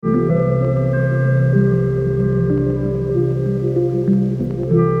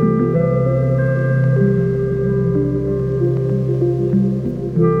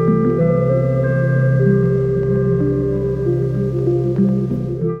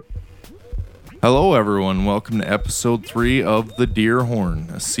Hello, everyone. Welcome to episode 3 of The Deer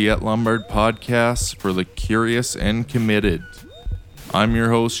Horn, a Siet Lombard podcast for the curious and committed. I'm your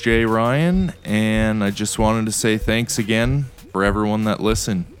host, Jay Ryan, and I just wanted to say thanks again for everyone that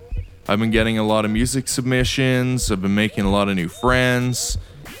listened. I've been getting a lot of music submissions, I've been making a lot of new friends,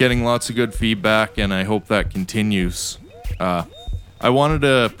 getting lots of good feedback, and I hope that continues. I wanted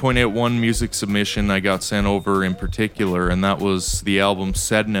to point out one music submission I got sent over in particular, and that was the album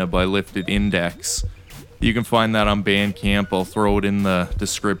Sedna by Lifted Index. You can find that on Bandcamp. I'll throw it in the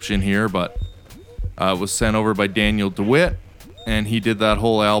description here, but it was sent over by Daniel DeWitt, and he did that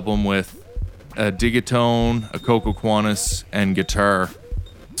whole album with a Digatone, a Coco Quantus, and guitar.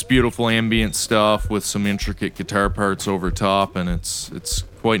 It's beautiful ambient stuff with some intricate guitar parts over top, and it's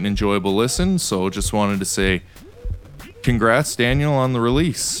quite an enjoyable listen, so just wanted to say congrats, Daniel, on the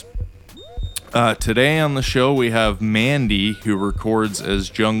release. Today on the show, we have Mandy, who records as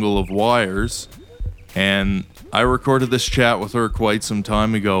Jungle of Wires. And I recorded this chat with her quite some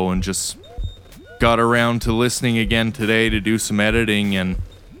time ago and just got around to listening again today to do some editing. And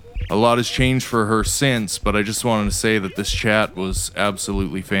a lot has changed for her since, but I just wanted to say that this chat was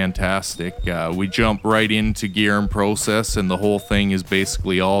absolutely fantastic. We jump right into gear and process, and the whole thing is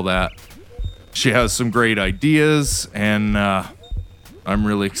basically all that. She has some great ideas, and I'm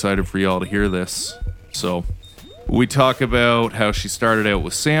really excited for y'all to hear this. So, we talk about how she started out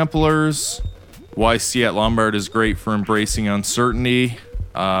with samplers, why Siet Lombard is great for embracing uncertainty.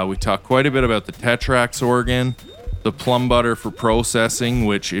 We talk quite a bit about the Tetrax organ, the plum butter for processing,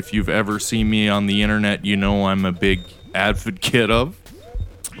 which if you've ever seen me on the internet, you know I'm a big advocate of.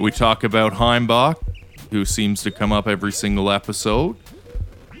 We talk about Heimbach, who seems to come up every single episode.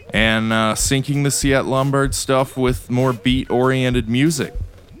 And syncing the Siet Lombard stuff with more beat-oriented music.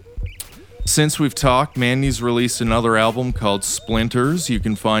 Since we've talked, Mandy's released another album called Splinters you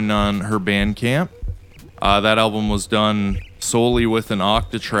can find on her Bandcamp. That album was done solely with an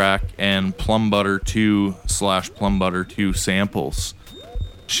Octatrack and Plum Butter 2/Plum Butter 2 samples.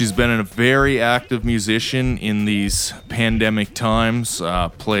 She's been a very active musician in these pandemic times,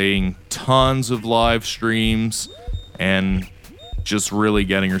 playing tons of live streams and just really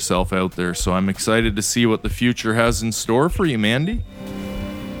getting herself out there. So I'm excited to see what the future has in store for you, Mandy.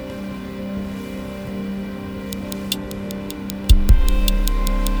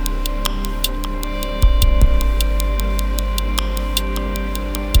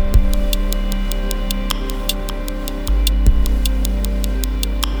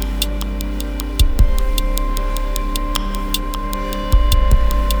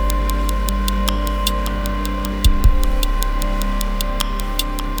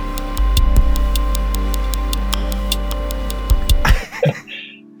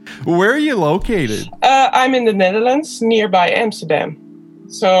 Where are you located? I'm in the Netherlands, nearby Amsterdam.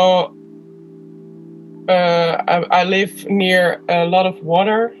 So I live near a lot of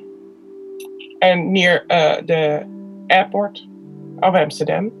water and near the airport of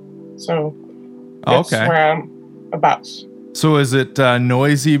Amsterdam. So that's where I'm about. So is it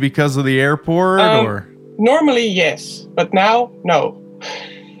noisy because of the airport? Or normally, yes, but now, no.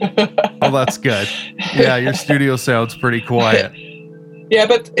 Oh, that's good. Yeah, your studio sounds pretty quiet. Yeah,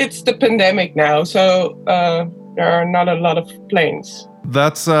 but it's the pandemic now, so there are not a lot of planes.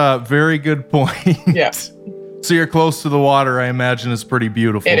 That's a very good point. Yeah. So you're close to the water, I imagine it's pretty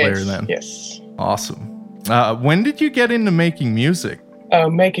beautiful there then. Yes. Awesome. When did you get into making music?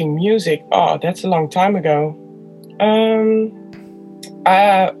 Making music? Oh, that's a long time ago.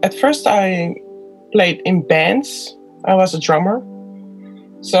 At first I played in bands. I was a drummer.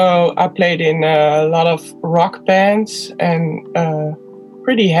 So I played in a lot of rock bands and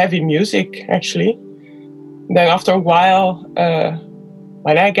pretty heavy music, actually. Then after a while,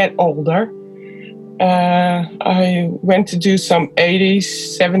 when I get older, I went to do some 80s,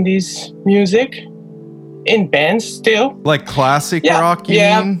 70s music in bands still. Like classic rock, you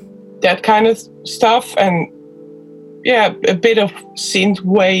mean? That kind of stuff. And yeah, a bit of synth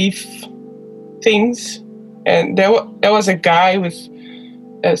wave things. And there was a guy with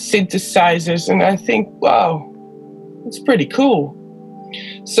synthesizers, and I think, wow, it's pretty cool.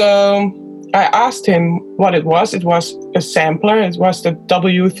 So I asked him what it was. It was a sampler. It was the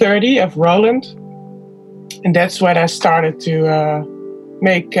W30 of Roland. And that's when I started to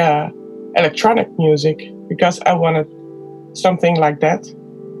make electronic music, because I wanted something like that.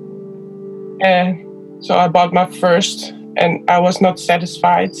 And so I bought my first, and I was not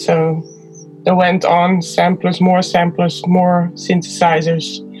satisfied. So I went on samplers, more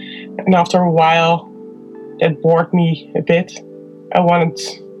synthesizers. And after a while, that bored me a bit. I wanted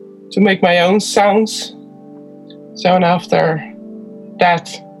to make my own sounds. So and after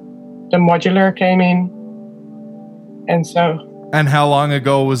that, the modular came in. And so... And how long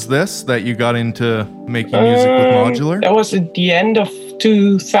ago was this that you got into making music with modular? That was at the end of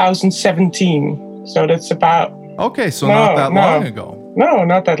 2017. So that's about... Okay, so not that long ago. No,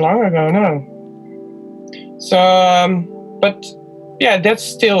 not that long ago, no. So, but yeah, that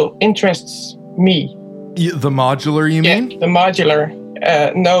still interests me. The modular, you mean? Yeah, the modular.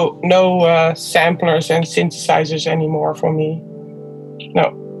 No samplers and synthesizers anymore for me.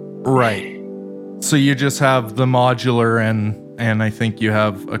 No. Right. So you just have the modular and I think you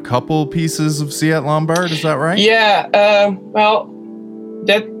have a couple pieces of Ciat Lombard, is that right? Yeah, well,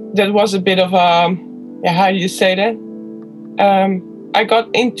 that was a bit of how do you say that? I got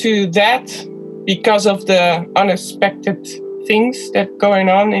into that because of the unexpected things that going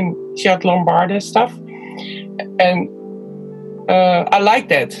on in Ciat Lombard and stuff. And I like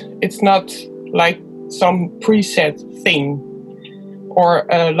that. It's not like some preset thing. Or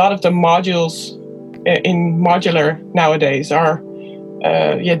a lot of the modules in modular nowadays are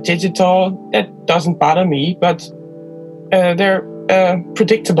digital. That doesn't bother me, but they're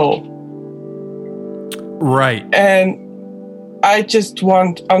predictable. Right. And I just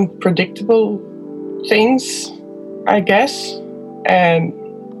want unpredictable things, I guess. And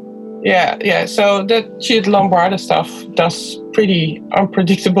yeah. So that Ciat Lombard stuff does pretty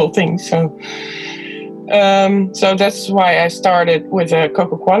unpredictable things. So that's why I started with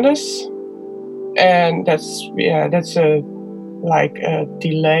Coco Quantus. And that's a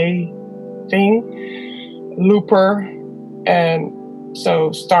delay thing, looper, and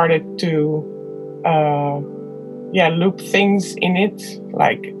so started to loop things in it,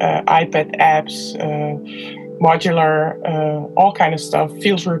 like iPad apps, modular, all kind of stuff,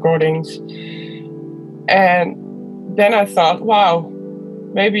 field recordings. And then I thought, wow,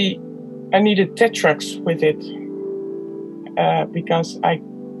 maybe I needed Tetrax with it, because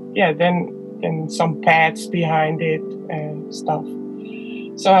then some pads behind it and stuff.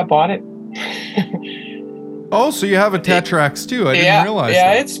 So I bought it. Oh, so you have a Tetrax too? I didn't realize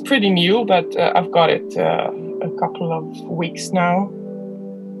that. Yeah, it's pretty new, but I've got it a couple of weeks now.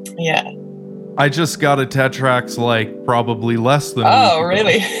 Yeah. I just got a Tetrax probably less than a week ago.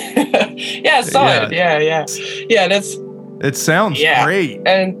 Really? Yeah, I saw it. Yeah. Yeah, that's... It sounds great.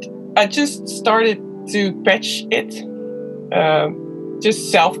 And I just started to patch it.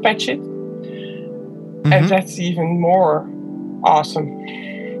 Just self-patch it. Mm-hmm. And that's even more awesome.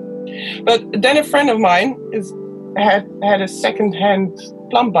 But then a friend of mine had a second-hand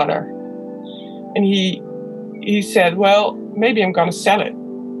plum butter, and he said, "Well, maybe I'm gonna sell it."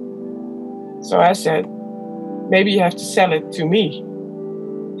 So I said, "Maybe you have to sell it to me."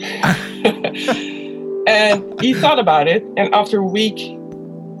 And he thought about it, and after a week,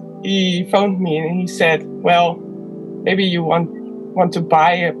 he phoned me and he said, "Well, maybe you want to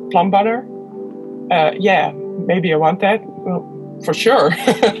buy a plum butter?" Yeah, maybe I want that. Well, for sure.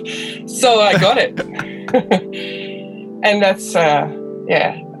 So I got it. And that's, I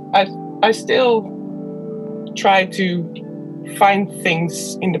still try to find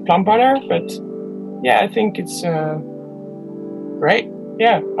things in the plum butter, but yeah, I think it's great.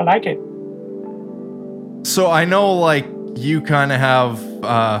 Yeah, I like it. So I know you kind of have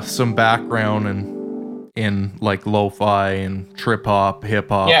some background in lo-fi and trip hop, hip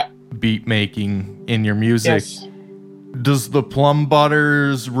hop, beat making in your music. Yes. Does the plum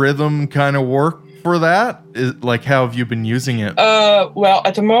butter's rhythm kind of work for that? How have you been using it? Well,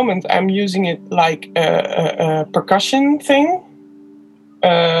 at the moment, I'm using it like a percussion thing.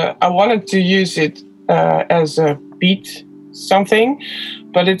 I wanted to use it as a beat something,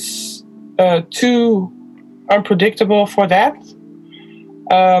 but it's too unpredictable for that.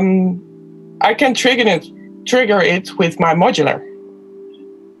 I can trigger it with my modular,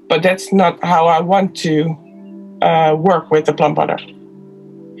 but that's not how I want to work with the plum butter.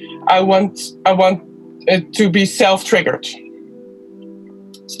 I want it to be self-triggered.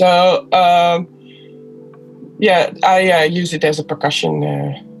 So I use it as a percussion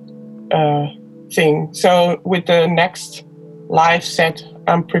thing. So with the next live set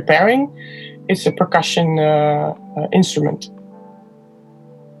I'm preparing, it's a percussion instrument.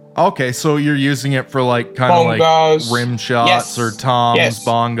 Okay, so you're using it for bongos, rim shots or toms,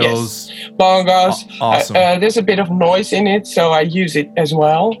 bongos. Yes. Bongos. Awesome. There's a bit of noise in it, so I use it as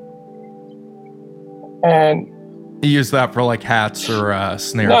well. And you use that for hats or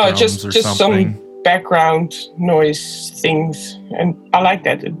snare drums just something? Some background noise things, and I like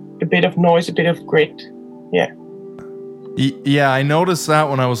that. A bit of noise, a bit of grit. Yeah. Yeah, I noticed that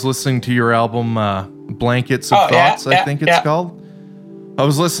when I was listening to your album, Blankets of Thoughts, I think it's called. I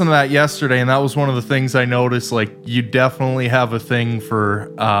was listening to that yesterday, and that was one of the things I noticed. Like, you definitely have a thing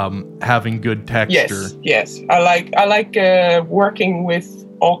for having good texture. Yes. I like working with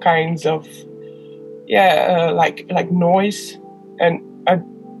all kinds of like noise, and it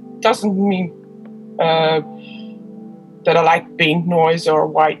doesn't mean that I like pink noise or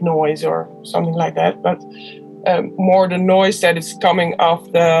white noise or something like that, but more the noise that is coming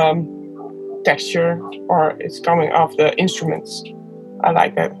off the texture or it's coming off the instruments. I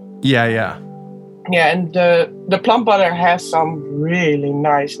like that. Yeah, and the plum butter has some really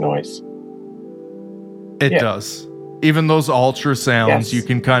nice noise. It does. Even those ultrasounds, you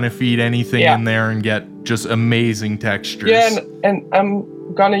can kind of feed anything in there and get just amazing textures. Yeah, and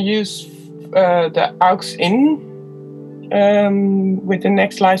I'm gonna use the aux in with the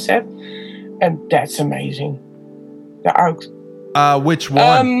next live set, and that's amazing. The aux. Which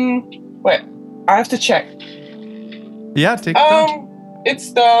one? Wait, I have to check. Yeah, take your time.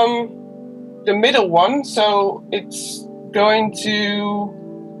 It's the middle one, so it's going to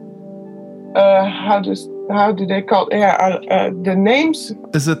how do they call it? The names?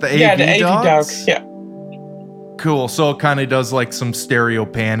 Is it the AV Yeah, the AV dogs? dogs. Yeah. Cool. So it kind of does like some stereo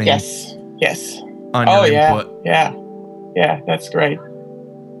panning. Yes. On your input. Yeah, that's great.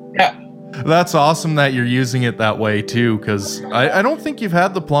 Yeah. That's awesome that you're using it that way too, because I don't think you've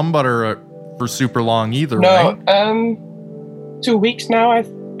had the plum butter for super long either, right? No, 2 weeks now, I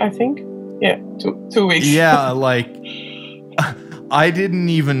think. Yeah, 2 weeks. Yeah, like I didn't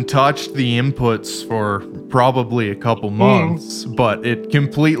even touch the inputs for probably a couple months, but it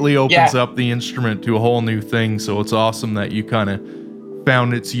completely opens up the instrument to a whole new thing. So it's awesome that you kind of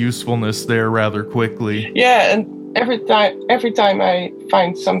found its usefulness there rather quickly. Yeah, and every time I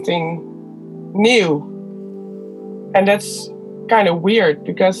find something new, and that's kind of weird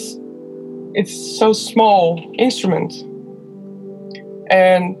because it's so small instrument,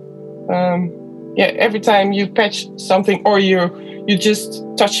 and every time you patch something or you're just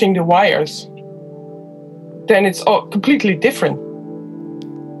touching the wires, then it's all completely different.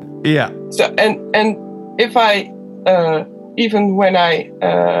 Yeah. So and if I even when I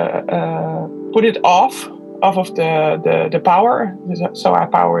put it off of the power, so I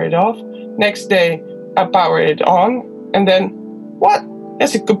power it off. Next day I power it on, and then what?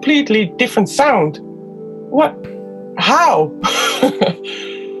 That's a completely different sound. What? How?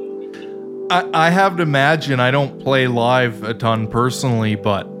 I have to imagine, I don't play live a ton personally,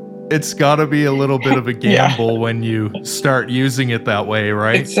 but it's got to be a little bit of a gamble when you start using it that way,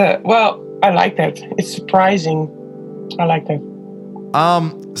 right? It's well, I like that. It's surprising. I like that.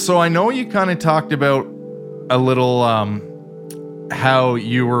 So I know you kind of talked about a little how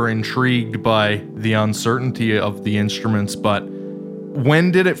you were intrigued by the uncertainty of the instruments, but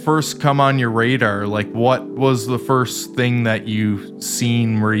when did it first come on your radar? Like, what was the first thing that you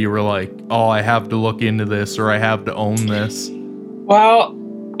seen where you were like, oh, I have to look into this, or I have to own this? Well,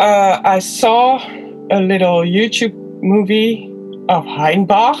 I saw a little YouTube movie of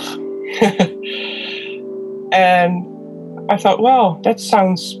Heinbach, and I thought, well, that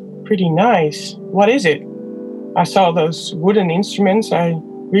sounds pretty nice. What is it? I saw those wooden instruments. I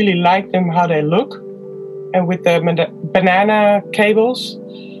really liked them, how they look, and with the banana cables.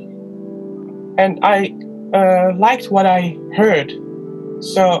 And I liked what I heard.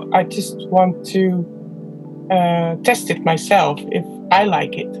 So I just want to test it myself if I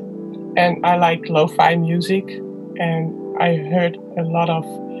like it. And I like lo-fi music, and I heard a lot of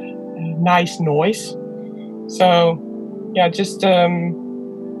nice noise. So yeah, just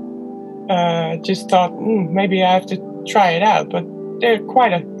thought maybe I have to try it out, but they're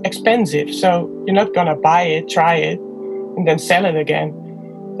quite expensive, so you're not gonna buy it, try it, and then sell it again.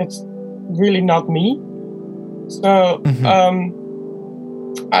 That's really not me. So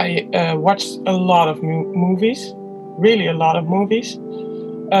I watched a lot of movies, really a lot of movies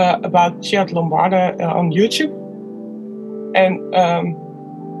about Chiat Lombarda on YouTube, and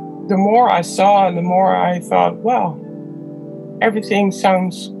the more I saw, the more I thought, well, everything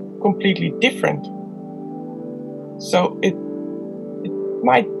sounds completely different. So it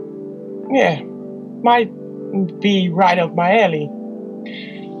might be right up my alley.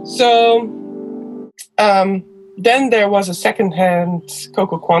 So then there was a second-hand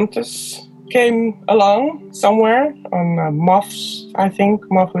Coco Quantus came along somewhere on Muffs, I think,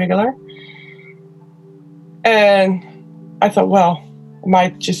 Muff Wiggler. And I thought, well, I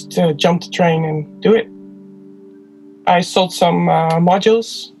might just jump the train and do it. I sold some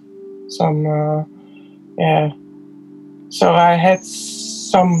modules, so I had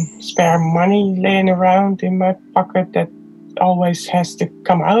some spare money laying around in my pocket that always has to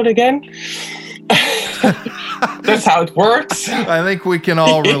come out again. That's how it works. I think we can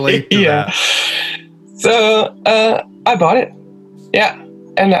all relate to that. So I bought it. Yeah.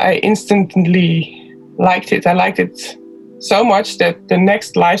 And I instantly liked it. I liked it so much that the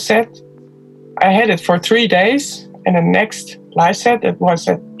next live set, I had it for 3 days. And the next live set, it was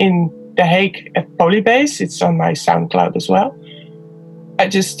in The Hague at Polybase. It's on my SoundCloud as well. I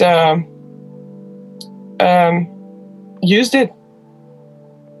just used it.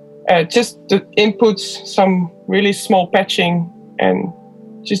 Just the inputs, some really small patching, and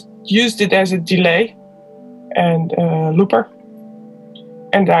just used it as a delay and looper.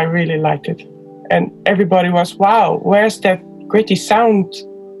 And I really liked it. And everybody was, wow, where's that gritty sound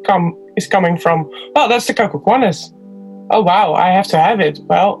is coming from? Well, that's the Cocoquantus. Oh, wow, I have to have it.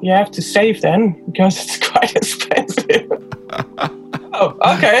 Well, you have to save then, because it's quite expensive. Oh,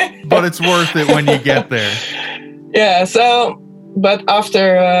 okay. But it's worth it when you get there. Yeah, so, but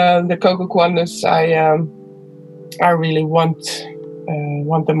after the Cocoquantus, I really want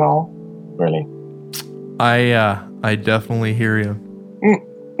them all, really. I definitely hear you.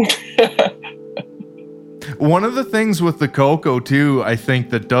 One of the things with the Coco too, I think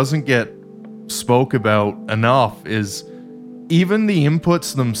that doesn't get spoke about enough is even the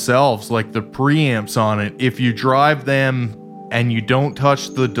inputs themselves, like the preamps on it. If you drive them and you don't touch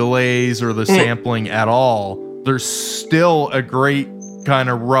the delays or the sampling at all, there's still a great kind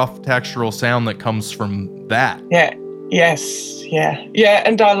of rough textural sound that comes from that. Yeah. Yes. Yeah. Yeah.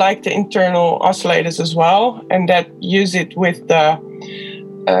 And I like the internal oscillators as well, and that use it with the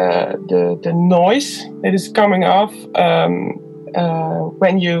noise that is coming off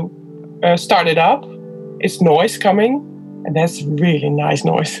when you start it up. It's noise coming, and that's really nice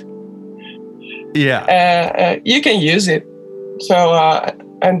noise. Yeah. You can use it. So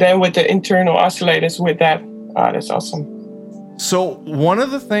and then with the internal oscillators with that, that's awesome. So one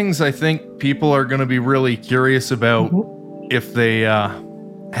of the things I think people are going to be really curious about if they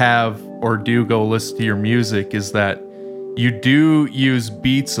have or do go listen to your music is that you do use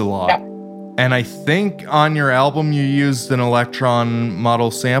beats a lot. Yeah. And I think on your album you used an Electron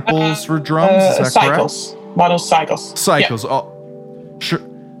Model Samples for drums, is that cycles. correct? Model cycles. Cycles. Yeah. Oh, sure.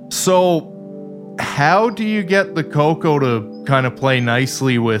 So how do you get the Coco to kind of play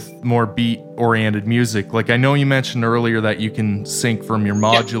nicely with more beat-oriented music? Like I know you mentioned earlier that you can sync from your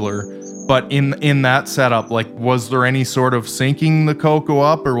modular, but in that setup, like was there any sort of syncing the Coco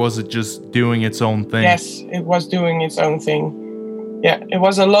up, or was it just doing its own thing? Yes, it was doing its own thing. Yeah, it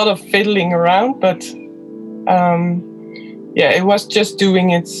was a lot of fiddling around, but it was just doing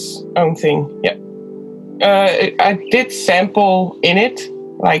its own thing. Yeah, I did sample in it,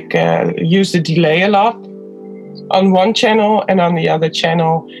 like use the delay a lot on one channel, and on the other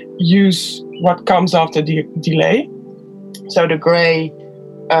channel use what comes after the delay. So the gray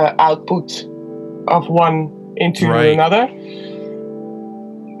output of one into another.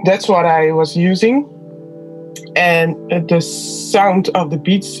 That's what I was using. And the sound of the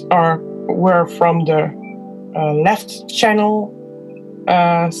beats were from the left channel,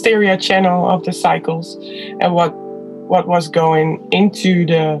 stereo channel of the cycles, and what was going into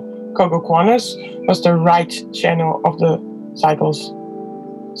the Cocoquantus was the right channel of the cycles.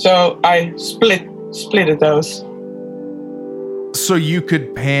 So I splitted those. So you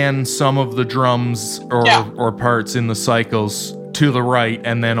could pan some of the drums or parts in the cycles to the right,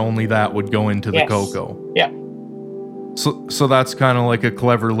 and then only that would go into the Coco. Yeah. So that's kind of like a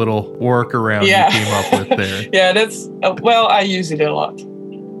clever little workaround you came up with there. Yeah, that's I use it a lot.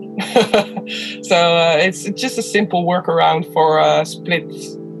 So it's just a simple workaround for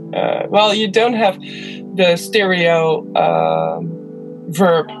splits. You don't have the stereo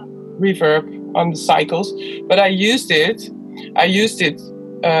reverb on the cycles, but I used it,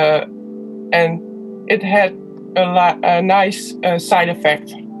 and it had a nice side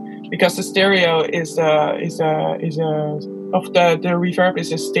effect, because the stereo is the reverb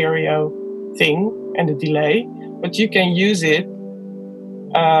is a stereo thing, and the delay, but you can use it.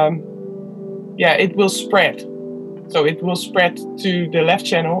 It will spread. So it will spread to the left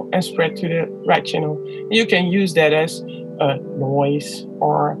channel and spread to the right channel. You can use that as noise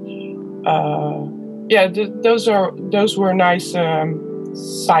or those were nice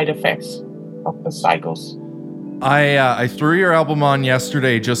side effects of the cycles. I threw your album on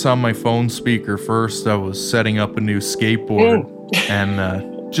yesterday just on my phone speaker first. I was setting up a new skateboard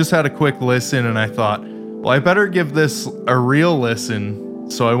and just had a quick listen, and I thought, well, I better give this a real listen.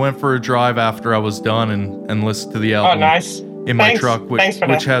 So I went for a drive after I was done and listened to the album. Oh, nice. In my truck,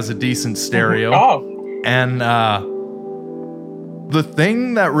 which has a decent stereo. Oh. And the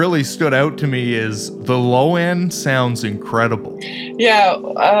thing that really stood out to me is the low end sounds incredible. Yeah,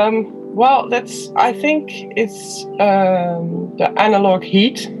 Well, I think it's the analog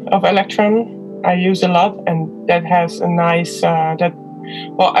heat of Electron I use a lot, and that has a nice I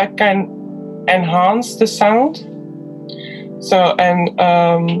can enhance the sound. So and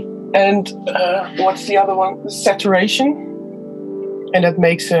what's the other one? The saturation, and that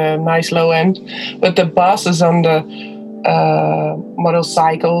makes a nice low end. But the basses on the model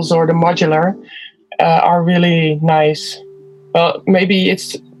cycles or the modular are really nice. Well, maybe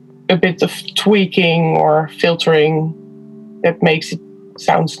it's a bit of tweaking or filtering that makes it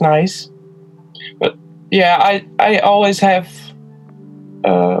sounds nice. But yeah, I always have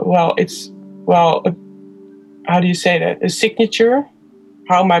how do you say that? A signature,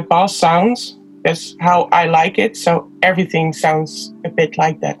 how my bass sounds. That's how I like it. So everything sounds a bit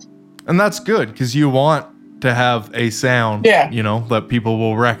like that. And that's good because you want to have a sound, that people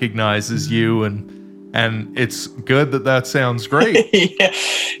will recognize as you, and it's good that sounds great.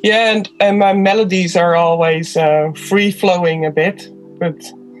 yeah, and my melodies are always free flowing a bit, but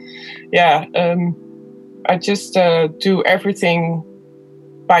yeah, I just do everything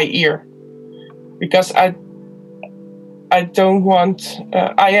by ear because I don't want.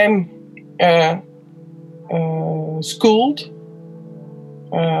 I am schooled,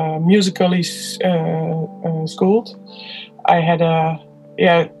 musically schooled. I had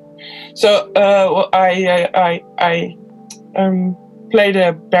So I played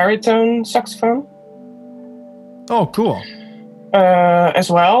a baritone saxophone. Oh, cool. As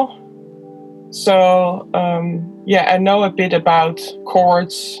well. So I know a bit about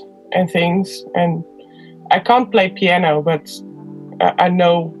chords and things, and I can't play piano, but I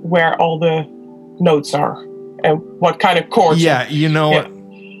know where all the notes are and what kind of chords. Yeah, you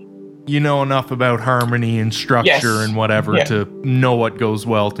know enough about harmony and structure and whatever to know what goes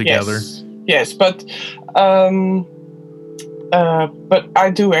well together. Yes, but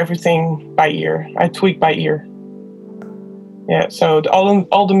I do everything by ear. I tweak by ear. Yeah, so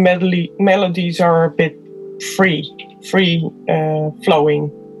all the melodies are a bit free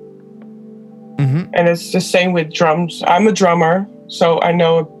flowing. Mm-hmm. And it's the same with drums. I'm a drummer, so I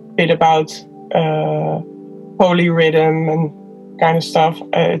know a bit about polyrhythm and kind of stuff.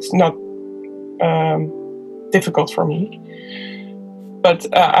 It's not difficult for me, but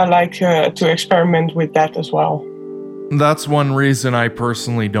I like to experiment with that as well. That's one reason I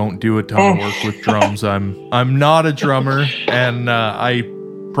personally don't do a ton of work with drums. I'm not a drummer, and I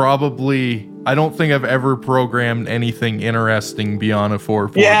don't think I've ever programmed anything interesting beyond a 4/4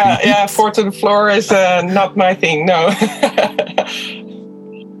 beat. Yeah, 4 to the floor is not my thing. No.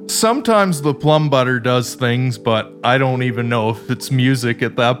 Sometimes the plum butter does things, but I don't even know if it's music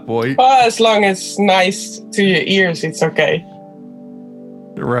at that point. Well, as long as it's nice to your ears, it's okay.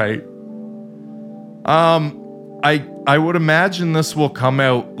 Right. I would imagine this will come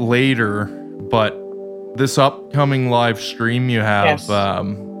out later, but this upcoming live stream you have,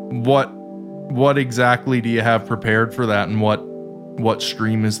 what exactly do you have prepared for that, and what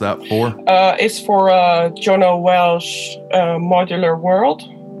stream is that for? It's for Jono Welsh Modular World.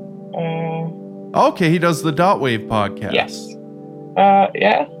 Okay, he does the Dotwave podcast. Yes.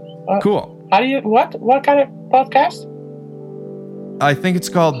 Cool. How do you what kind of podcast? I think it's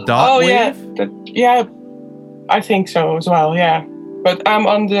called Dotwave. Oh yeah, I think so as well. Yeah, but I'm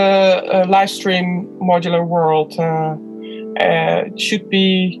on the live stream Modular World. It should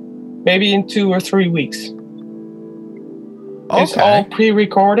be maybe in 2 or 3 weeks. Okay. It's all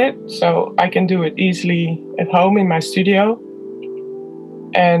pre-recorded, so I can do it easily at home in my studio.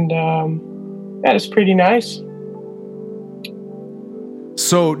 And that is pretty nice.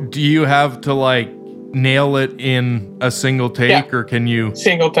 So do you have to nail it in a single take, or can you?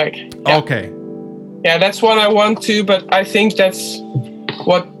 Single take. Yeah. Okay. Yeah, that's what I want to, but I think that's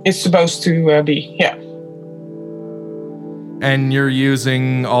what it's supposed to be. Yeah. And you're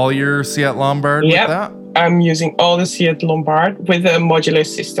using all your Seat Lombard with that? I'm using all the Seat Lombard with a modular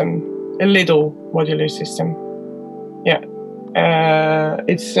system, a little modular system. Yeah.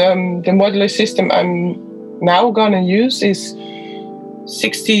 It's the modular system I'm now gonna use is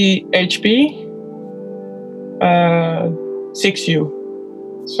 60 HP, 6U.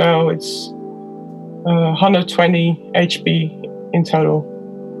 So it's 120 HP in total.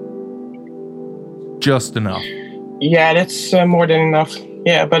 Just enough. Yeah, that's more than enough.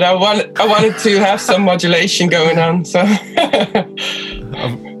 Yeah, but I wanted to have some modulation going on, so.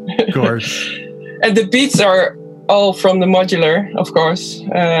 Of course. And the beats are all from the modular, of course.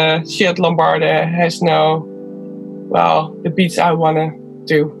 Seat Lombard has the beats I want to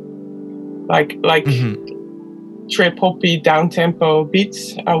do, like trip hoppy down tempo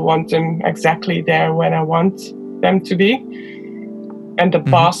beats. I want them exactly there when I want them to be, And the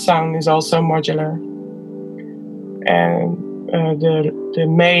bass sound is also modular. And the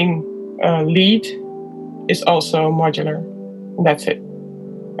main lead is also modular. And that's it.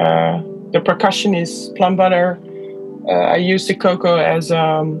 The percussion is plum butter. I use the Coco as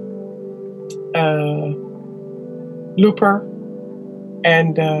looper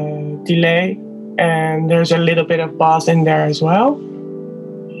and delay, and there's a little bit of bass in there as well.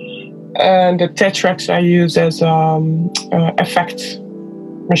 And the Tetrax I use as effect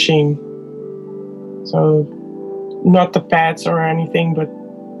machine. So not the pads or anything, but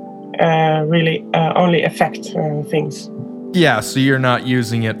really only effect things. Yeah, so you're not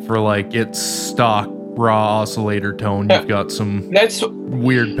using it for like its stock raw oscillator tone. You've got some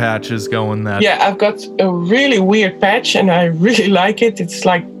weird patches going that. Yeah, I've got a really weird patch and I really like it. It's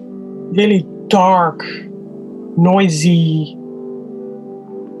like really dark, noisy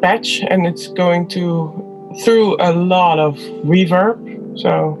patch, and it's going through a lot of reverb.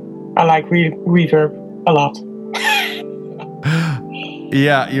 So I like reverb a lot.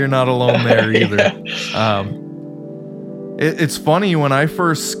 Yeah, you're not alone there either. Yeah. It's funny, when I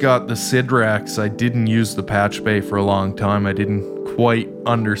first got the Sidrax, I didn't use the patch bay for a long time. I didn't quite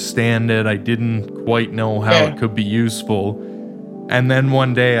understand it. I didn't quite know how it could be useful. And then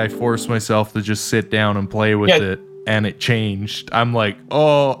one day I forced myself to just sit down and play with it, and it changed. I'm like,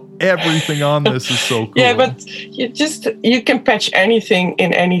 oh, everything on this is so cool. Yeah, but you can patch anything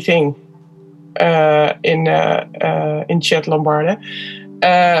in anything in Chet Lombarda.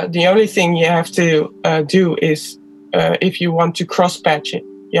 The only thing you have to do is if you want to cross patch it,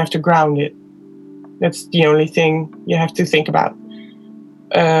 you have to ground it. That's the only thing you have to think about.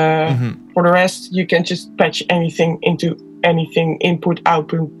 For the rest, you can just patch anything into anything. Input,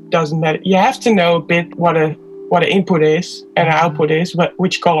 output, doesn't matter. You have to know a bit what an input is and an output is,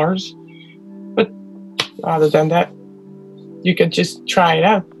 which colors. But other than that, you can just try it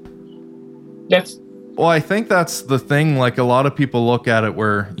out. Well, I think that's the thing. Like, a lot of people look at it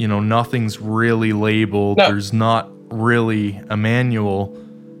where, nothing's really labeled. No. There's not really a manual,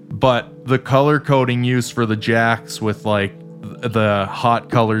 but the color coding used for the jacks, with like the hot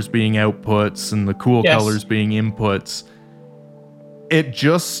colors being outputs and the cool colors being inputs, it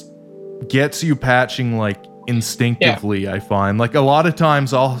just gets you patching like instinctively. I find, like, a lot of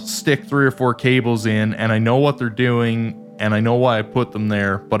times I'll stick 3 or 4 cables in and I know what they're doing and I know why I put them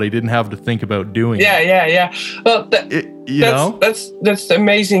there, but I didn't have to think about doing it. Yeah. Well, that's the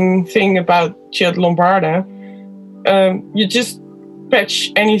amazing thing about Chet Lombarda. You just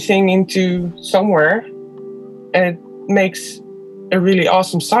patch anything into somewhere and it makes a really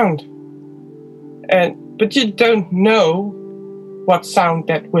awesome sound. But you don't know what sound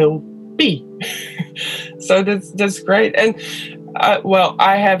that will be. So that's great. And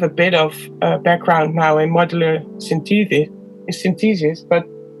I have a bit of background now in modular synthesis, but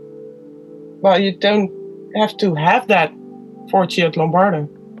you don't have to have that for Chet Lombarda.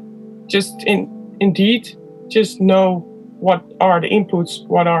 Just just know what are the inputs,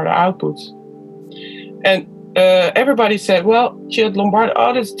 what are the outputs. And everybody said, well, Chet Lombarda,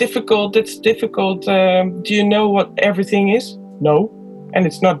 that's difficult. Do you know what everything is? No. And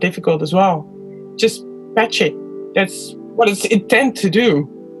it's not difficult as well. Just patch it. That's what it's intended to do.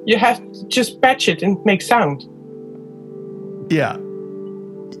 You have to just patch it and make sound. Yeah.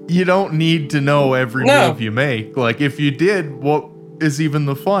 You don't need to know every move you make. Like, if you did, what is even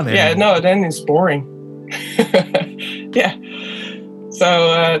the fun anymore? Yeah, no, then it's boring. Yeah.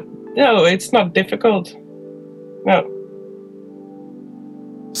 So, no, it's not difficult. No.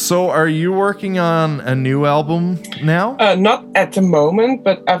 So, are you working on a new album now? Not at the moment,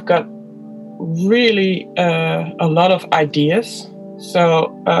 but I've got really a lot of ideas.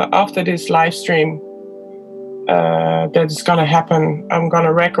 So, after this live stream that is going to happen, I'm going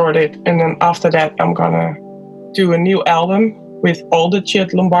to record it. And then after that, I'm going to do a new album with all the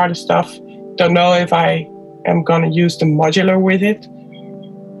Chet Lombarda stuff. Don't know if I am going to use the modular with it.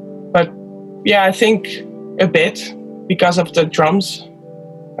 But yeah, I think a bit because of the drums.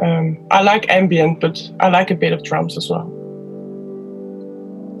 I like ambient, but I like a bit of drums as well.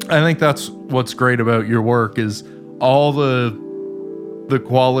 I think that's what's great about your work, is all the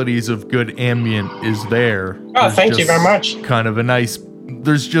qualities of good ambient is there. Oh, thank you very much.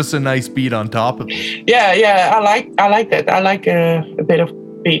 There's just a nice beat on top of it. Yeah, I like that. I like a bit of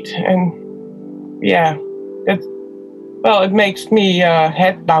beat, and yeah, it makes me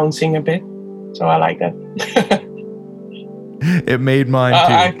head bouncing a bit, so I like that. It made mine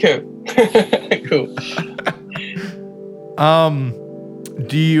too. Cool.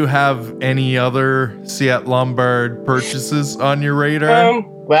 Do you have any other Chet Lombard purchases on your radar?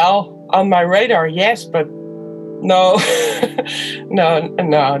 Well, on my radar, yes, but No, no,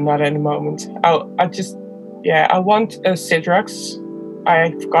 not at the moment. I want a Sidrux.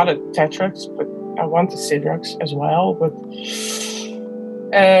 I've got a Tetrax, but I want a Sidrux as well.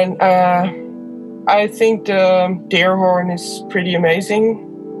 I think the Deerhorn is pretty amazing,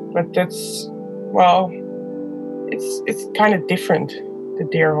 but it's kind of different. The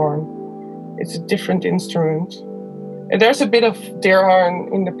Deerhorn, it's a different instrument. And there's a bit of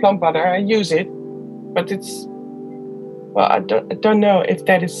Deerhorn in the plum butter. I use it, but I don't know if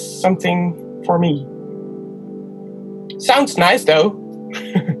that is something for me. Sounds nice though.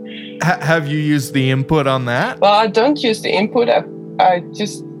 Have you used the input on that? Well, I don't use the input. I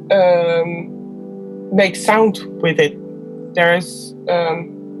just make sound with it. There's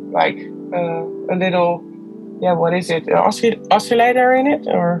like a little, what is it? An oscillator in it,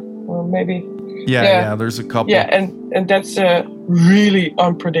 or maybe. Yeah. There's a couple. Yeah, and that's really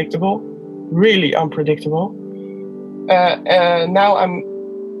unpredictable. Really unpredictable. Now I'm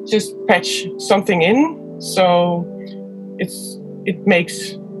just patch something in, so it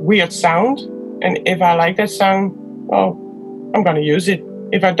makes weird sound, and if I like that sound, well, I'm gonna use it.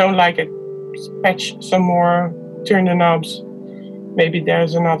 If I don't like it, patch some more, turn the knobs. Maybe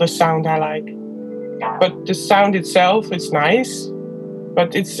there's another sound I like. But the sound itself is nice,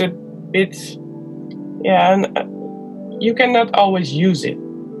 but it's a bit, and you cannot always use it.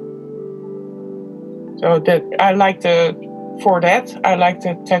 So that I like the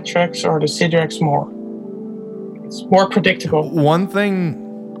Tetrax or the Sidrux more. It's more predictable. One thing,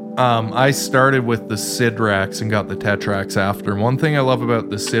 I started with the Sidrux and got the Tetrax after. One thing I love about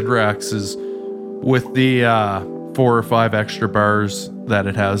the Sidrux is with the 4 or 5 extra bars that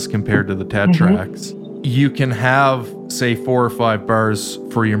it has compared to the Tetrax, you can have, say, 4 or 5 bars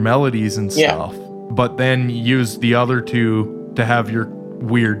for your melodies and stuff, but then use the other 2 to have your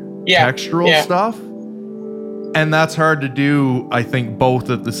weird textural stuff. And that's hard to do, I think, both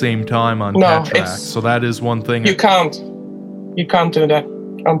at the same time on Tetrax. So that is one thing. You can't do that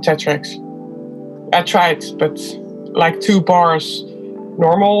on Tetrax. I tried, but like 2 bars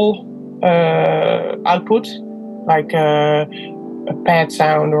normal output, like a pad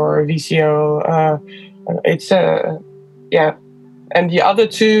sound or a VCO. And the other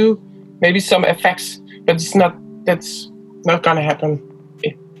 2, maybe some effects, but that's not gonna happen.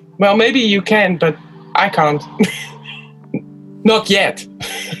 Well, maybe you can, but I can't. Not yet.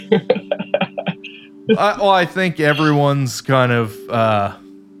 I think everyone's kind of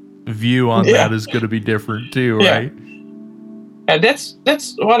view on that is going to be different too, right? And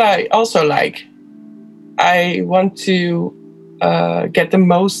that's what I also like. I want to get the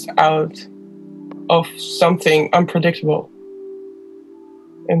most out of something unpredictable,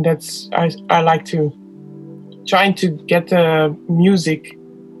 and that's I like to trying to get the music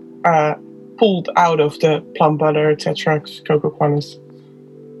pulled out of the plum butter, Tetrax, Coco Quanis.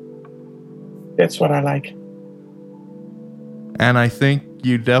 That's what I like. And I think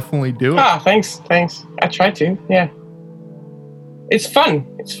you definitely do it. Thanks. I try to, yeah. It's fun.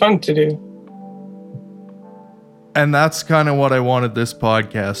 It's fun to do. And that's kind of what I wanted this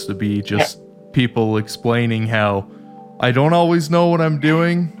podcast to be, just people explaining how I don't always know what I'm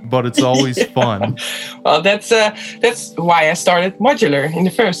doing, but it's always fun. Well, that's why I started modular in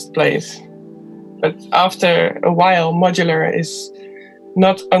the first place. But after a while, modular is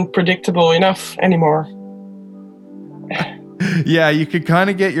not unpredictable enough anymore. Yeah, you could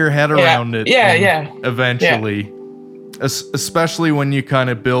kind of get your head around it. Eventually. Yeah. Especially when you kind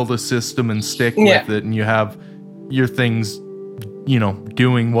of build a system and stick with it, and you have your things,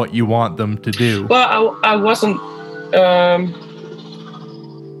 doing what you want them to do. Well, I wasn't.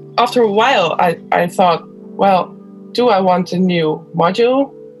 After a while, I thought, well, do I want a new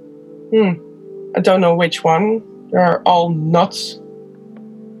module? I don't know which one. They're all not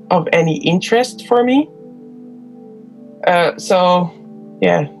of any interest for me. That's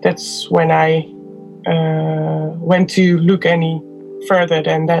when I went to look any further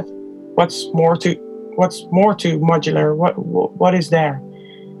than that. What's more to modular? What is there?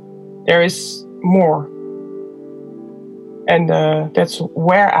 There is more, and that's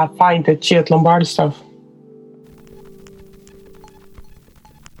where I find the Chiat Lombardi stuff.